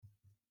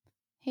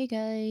Hey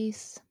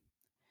guys,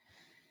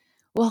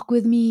 walk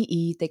with me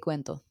y te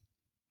cuento.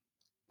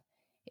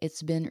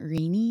 It's been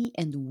rainy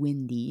and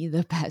windy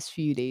the past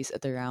few days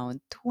at around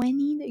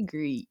 20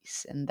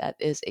 degrees, and that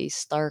is a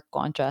stark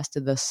contrast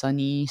to the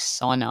sunny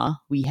sauna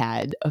we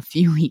had a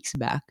few weeks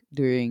back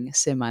during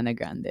Semana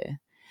Grande.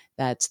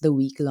 That's the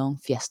week long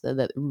fiesta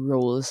that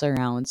rolls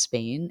around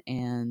Spain,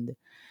 and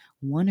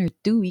 1 or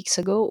 2 weeks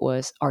ago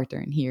was our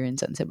turn here in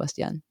San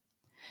Sebastian.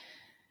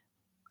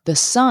 The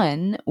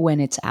sun, when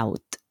it's out,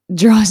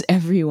 draws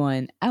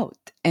everyone out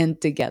and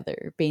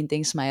together,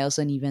 painting smiles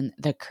on even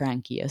the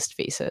crankiest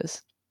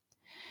faces.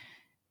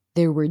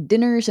 There were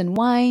dinners and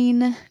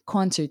wine,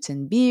 concerts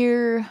and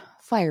beer,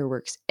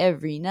 fireworks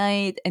every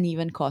night, and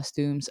even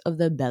costumes of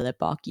the Belle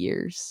Epoque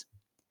years.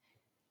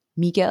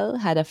 Miguel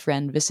had a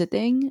friend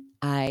visiting,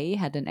 I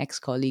had an ex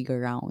colleague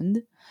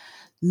around.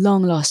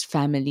 Long lost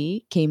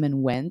family came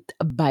and went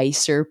by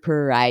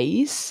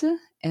surprise,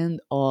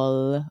 and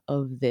all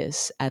of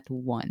this at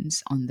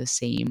once on the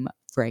same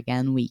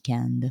friggin'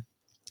 weekend.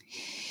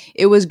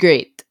 It was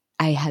great.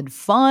 I had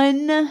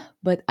fun,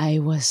 but I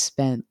was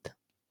spent.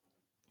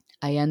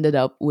 I ended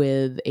up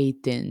with a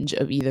tinge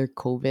of either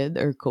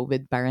COVID or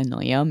COVID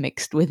paranoia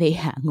mixed with a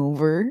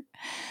hangover.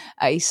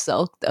 I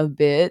sulked a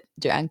bit,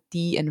 drank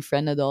tea and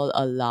Frenadol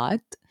a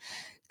lot,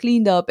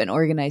 cleaned up and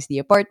organized the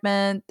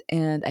apartment,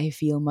 and I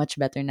feel much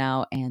better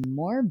now and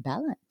more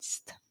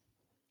balanced.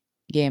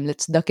 Game,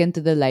 let's duck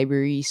into the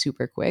library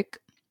super quick.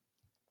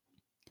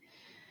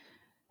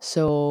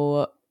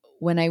 So,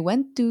 when I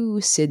went to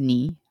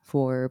Sydney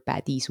for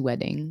Patty's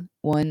wedding,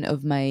 one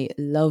of my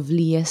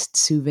loveliest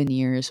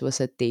souvenirs was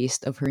a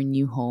taste of her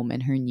new home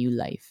and her new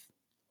life.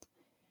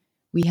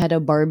 We had a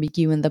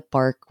barbecue in the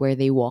park where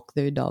they walk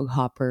their dog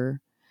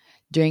Hopper,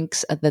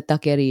 drinks at the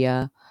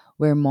taqueria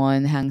where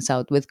Mon hangs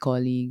out with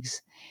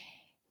colleagues,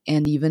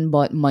 and even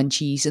bought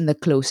munchies in the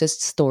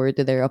closest store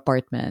to their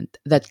apartment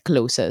that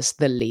closes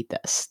the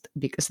latest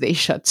because they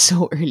shut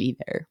so early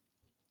there.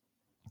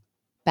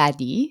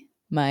 Patty,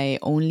 my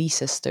only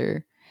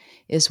sister,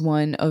 is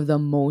one of the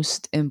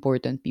most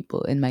important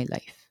people in my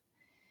life.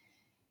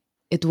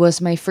 It was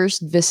my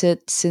first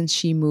visit since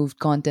she moved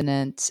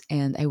continents,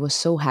 and I was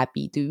so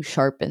happy to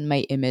sharpen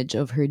my image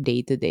of her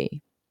day to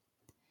day.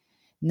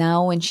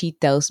 Now, when she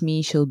tells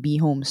me she'll be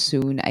home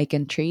soon, I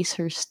can trace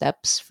her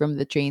steps from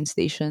the train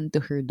station to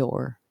her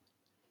door.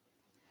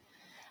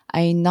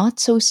 I not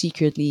so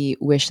secretly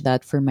wish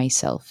that for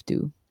myself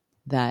too.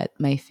 That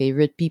my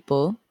favorite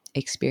people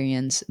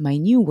experience my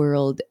new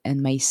world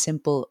and my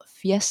simple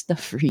fiesta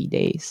free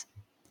days.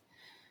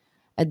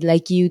 I'd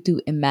like you to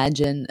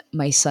imagine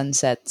my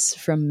sunsets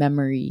from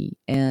memory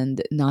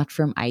and not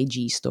from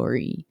IG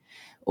story.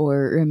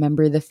 Or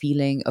remember the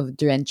feeling of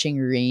drenching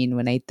rain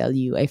when I tell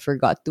you I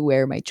forgot to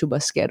wear my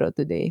chubasquero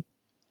today.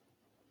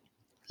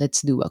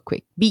 Let's do a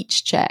quick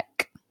beach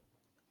check.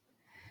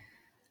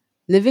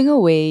 Living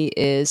away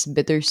is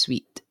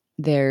bittersweet.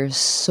 There's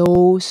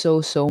so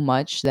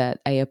much that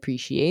I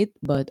appreciate,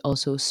 but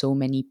also so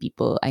many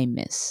people I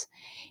miss.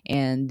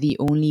 And the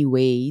only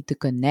way to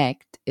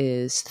connect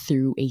is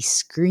through a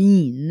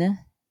screen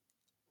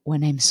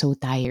when I'm so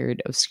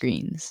tired of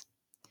screens.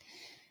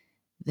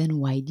 Then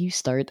why do you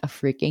start a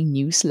freaking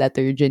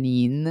newsletter,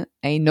 Janine?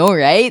 I know,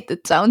 right?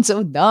 It sounds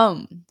so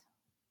dumb.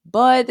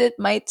 But it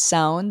might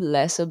sound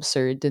less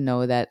absurd to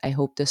know that I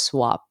hope to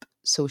swap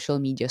social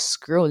media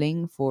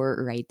scrolling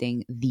for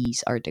writing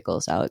these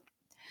articles out.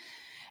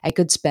 I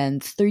could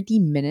spend 30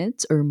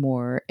 minutes or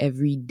more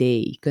every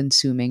day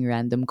consuming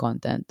random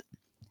content.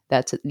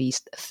 That's at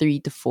least 3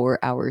 to 4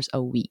 hours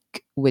a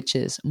week, which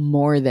is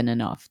more than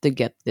enough to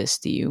get this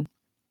to you.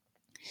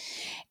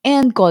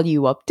 And call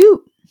you up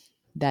too.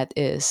 That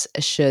is,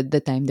 should the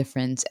time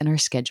difference and our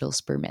schedules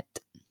permit.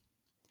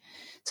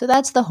 So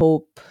that's the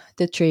hope,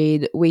 to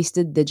trade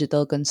wasted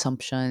digital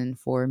consumption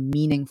for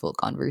meaningful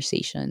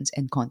conversations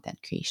and content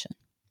creation.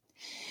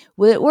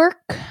 Will it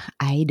work?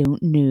 I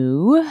don't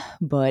know,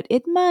 but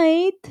it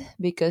might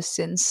because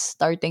since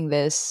starting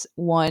this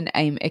one,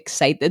 I'm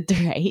excited to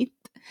write.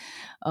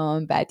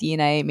 Patty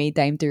and I made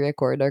time to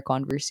record our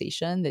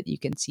conversation that you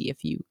can see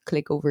if you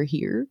click over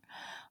here.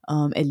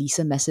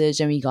 Elisa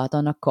messaged and we got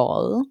on a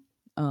call.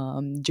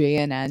 Dre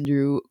and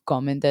Andrew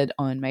commented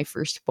on my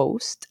first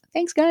post.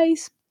 Thanks,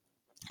 guys.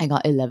 I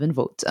got 11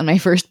 votes on my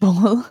first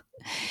poll.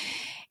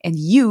 And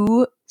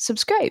you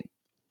subscribe.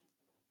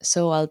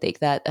 So I'll take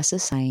that as a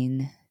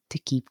sign to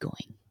keep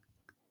going.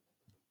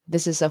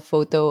 This is a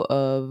photo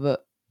of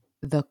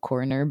the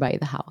corner by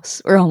the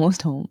house. We're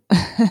almost home.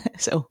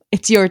 So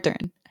it's your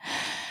turn.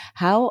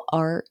 How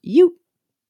are you?